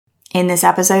In this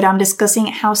episode, I'm discussing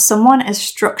how someone as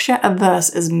structure averse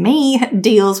as me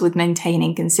deals with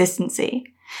maintaining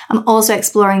consistency. I'm also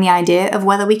exploring the idea of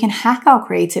whether we can hack our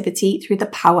creativity through the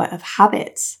power of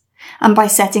habits. And by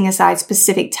setting aside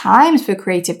specific times for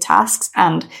creative tasks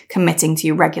and committing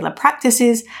to regular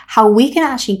practices, how we can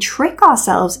actually trick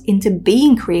ourselves into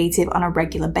being creative on a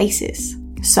regular basis.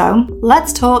 So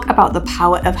let's talk about the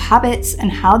power of habits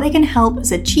and how they can help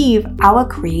us achieve our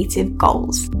creative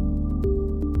goals.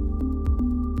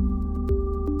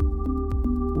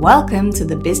 Welcome to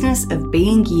the Business of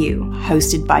Being You,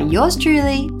 hosted by yours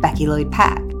truly, Becky Lloyd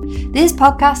Pack. This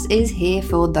podcast is here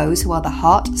for those who are the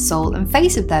heart, soul, and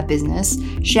face of their business,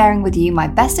 sharing with you my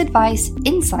best advice,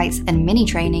 insights, and mini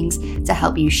trainings to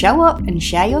help you show up and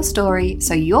share your story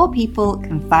so your people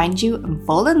can find you and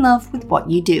fall in love with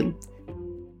what you do.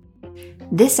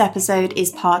 This episode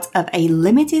is part of a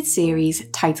limited series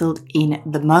titled In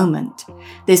the Moment.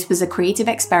 This was a creative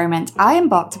experiment I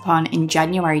embarked upon in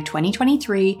January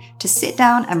 2023 to sit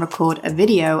down and record a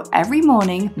video every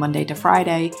morning, Monday to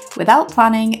Friday, without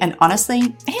planning, and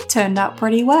honestly, it turned out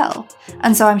pretty well.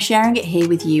 And so I'm sharing it here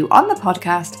with you on the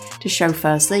podcast to show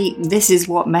firstly, this is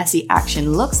what messy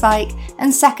action looks like,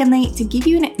 and secondly, to give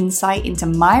you an insight into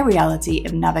my reality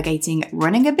of navigating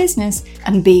running a business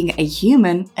and being a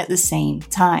human at the same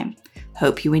time.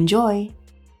 Hope you enjoy.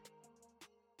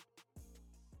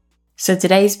 So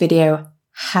today's video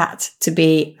had to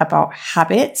be about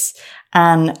habits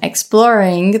and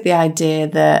exploring the idea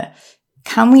that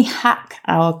can we hack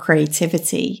our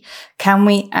creativity? Can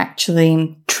we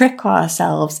actually trick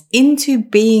ourselves into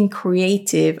being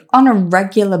creative on a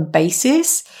regular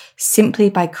basis simply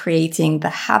by creating the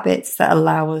habits that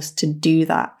allow us to do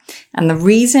that? And the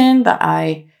reason that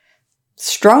I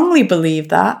strongly believe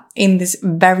that in this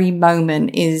very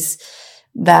moment is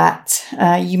that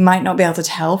you might not be able to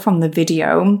tell from the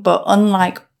video, but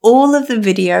unlike all of the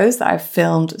videos that I've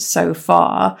filmed so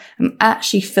far, I'm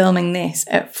actually filming this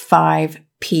at 5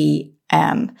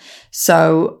 p.m.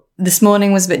 So this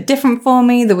morning was a bit different for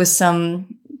me. There was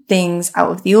some things out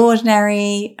of the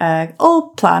ordinary, all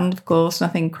planned, of course,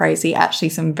 nothing crazy, actually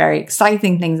some very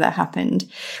exciting things that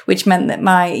happened, which meant that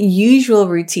my usual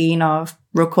routine of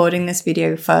recording this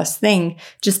video first thing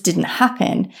just didn't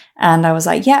happen. And I was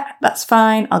like, yeah, that's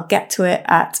fine. I'll get to it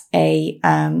at a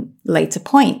later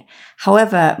point.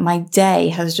 However, my day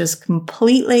has just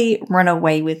completely run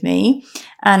away with me.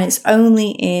 And it's only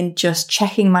in just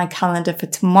checking my calendar for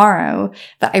tomorrow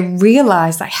that I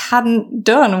realized I hadn't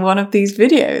done one of these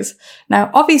videos. Now,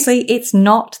 obviously, it's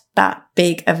not that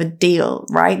big of a deal,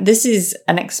 right? This is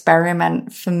an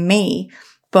experiment for me,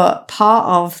 but part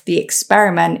of the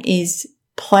experiment is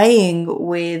playing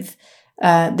with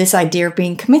this idea of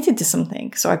being committed to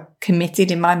something. So I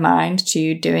committed in my mind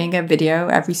to doing a video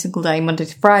every single day, Monday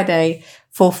to Friday,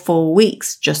 for 4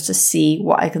 weeks, just to see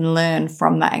what I can learn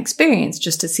from that experience,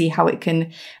 just to see how it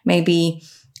can maybe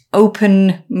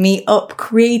open me up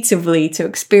creatively to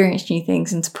experience new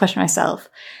things and to push myself.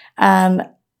 And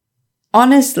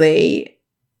honestly,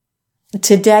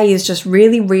 today has just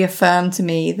really reaffirmed to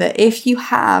me that if you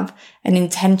have an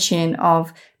intention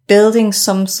of building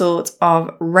some sort of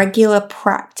regular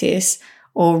practice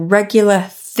or regular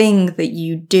thing that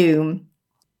you do,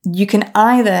 you can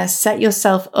either set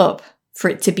yourself up for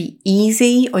it to be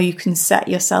easy or you can set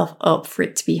yourself up for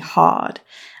it to be hard.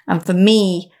 And for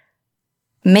me,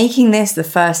 making this the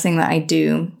first thing that I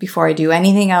do before I do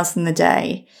anything else in the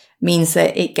day means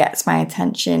that it gets my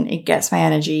attention, it gets my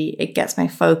energy, it gets my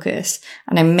focus,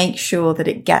 and I make sure that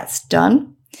it gets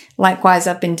done. Likewise,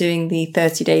 I've been doing the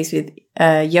 30 days with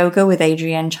yoga with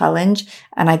Adrienne challenge,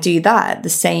 and I do that at the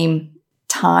same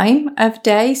time of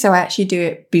day. So I actually do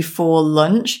it before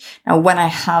lunch. Now, when I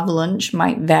have lunch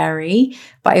might vary,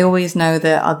 but I always know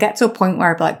that I'll get to a point where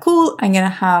I'll be like, cool, I'm going to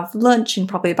have lunch in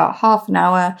probably about half an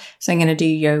hour. So I'm going to do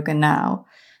yoga now.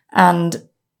 And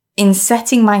in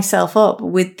setting myself up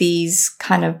with these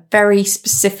kind of very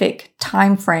specific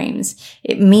time frames,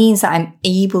 it means that I'm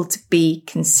able to be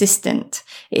consistent.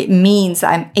 It means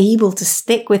that I'm able to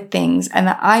stick with things and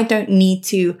that I don't need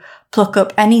to pluck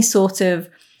up any sort of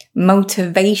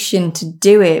motivation to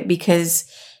do it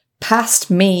because past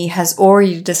me has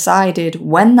already decided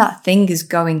when that thing is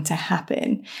going to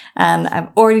happen. And I've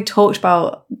already talked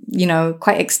about,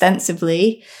 quite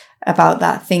extensively about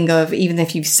that thing of even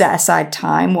if you've set aside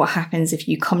time, what happens if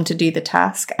you come to do the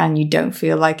task and you don't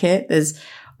feel like it? There's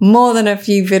more than a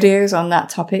few videos on that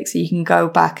topic, so you can go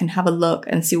back and have a look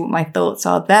and see what my thoughts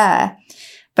are there.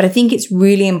 But I think it's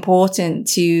really important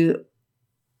to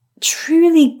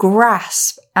truly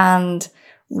grasp and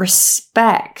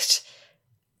respect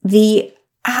the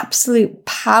absolute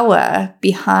power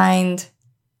behind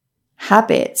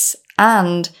habits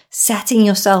and setting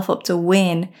yourself up to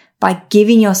win by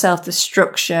giving yourself the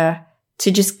structure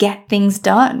to just get things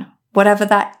done, whatever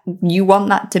that you want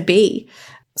that to be.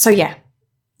 So yeah,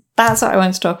 that's what I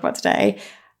want to talk about today.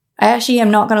 I actually am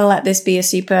not going to let this be a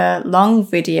super long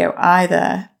video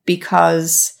either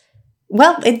because,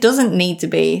 well, it doesn't need to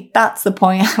be. That's the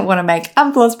point I want to make.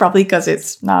 And plus probably because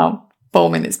it's now 4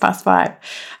 minutes past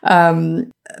 5.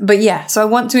 But yeah, so I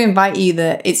want to invite you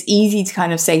that it's easy to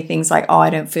kind of say things like, oh, I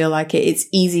don't feel like it. It's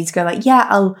easy to go like, yeah,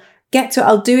 I'll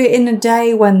do it in a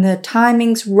day when the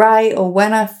timing's right or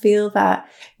when I feel that,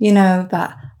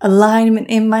 that alignment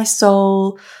in my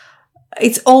soul.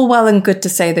 It's all well and good to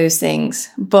say those things.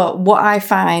 But what I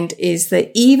find is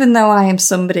that even though I am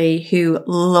somebody who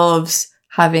loves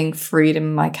having freedom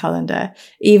in my calendar,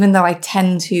 even though I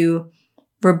tend to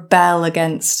rebel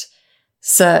against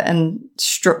certain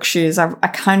structures, I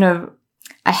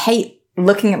hate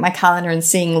looking at my calendar and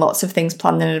seeing lots of things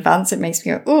planned in advance. It makes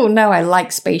me go, oh no, I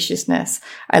like spaciousness.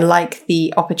 I like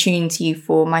the opportunity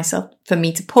for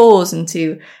me to pause and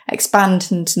to expand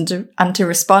and to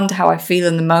respond to how I feel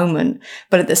in the moment.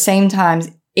 But at the same time,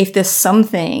 if there's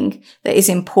something that is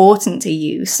important to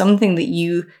you, something that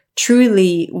you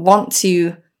truly want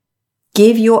to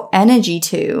give your energy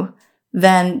to,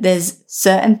 then there's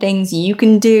certain things you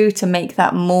can do to make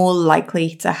that more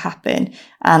likely to happen.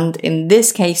 And in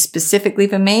this case, specifically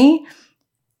for me,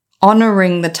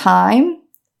 honoring the time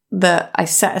that I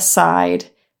set aside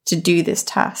to do this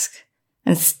task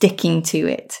and sticking to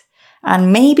it.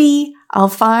 And maybe I'll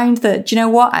find that,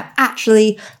 I'm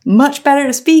actually much better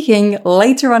at speaking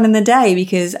later on in the day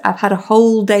because I've had a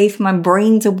whole day for my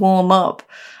brain to warm up.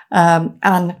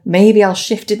 And maybe I'll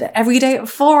shift it that every day at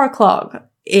 4 o'clock.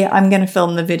 I'm going to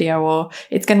film the video, or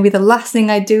it's going to be the last thing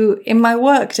I do in my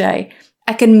work day.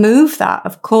 I can move that,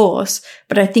 of course,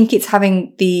 but I think it's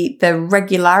having the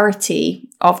regularity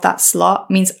of that slot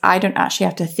means I don't actually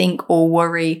have to think or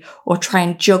worry or try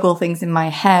and juggle things in my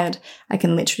head. I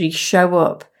can literally show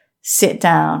up, sit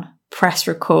down, press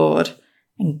record,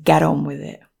 and get on with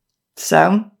it.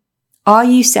 So, are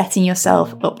you setting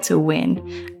yourself up to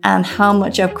win? And how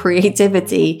much of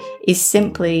creativity is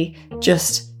simply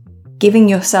just giving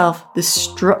yourself the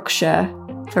structure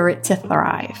for it to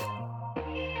thrive?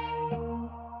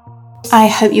 I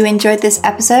hope you enjoyed this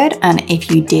episode, and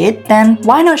if you did, then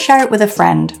why not share it with a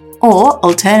friend? Or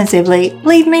alternatively,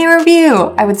 leave me a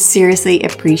review. I would seriously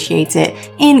appreciate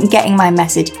it in getting my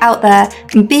message out there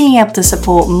and being able to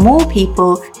support more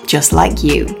people just like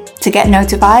you. To get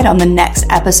notified on the next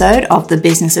episode of The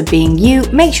Business of Being You,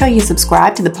 make sure you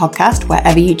subscribe to the podcast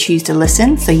wherever you choose to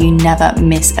listen so you never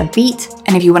miss a beat.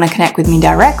 And if you want to connect with me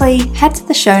directly, head to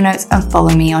the show notes and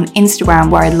follow me on Instagram,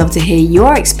 where I'd love to hear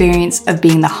your experience of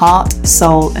being the heart,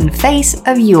 soul, and face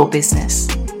of your business.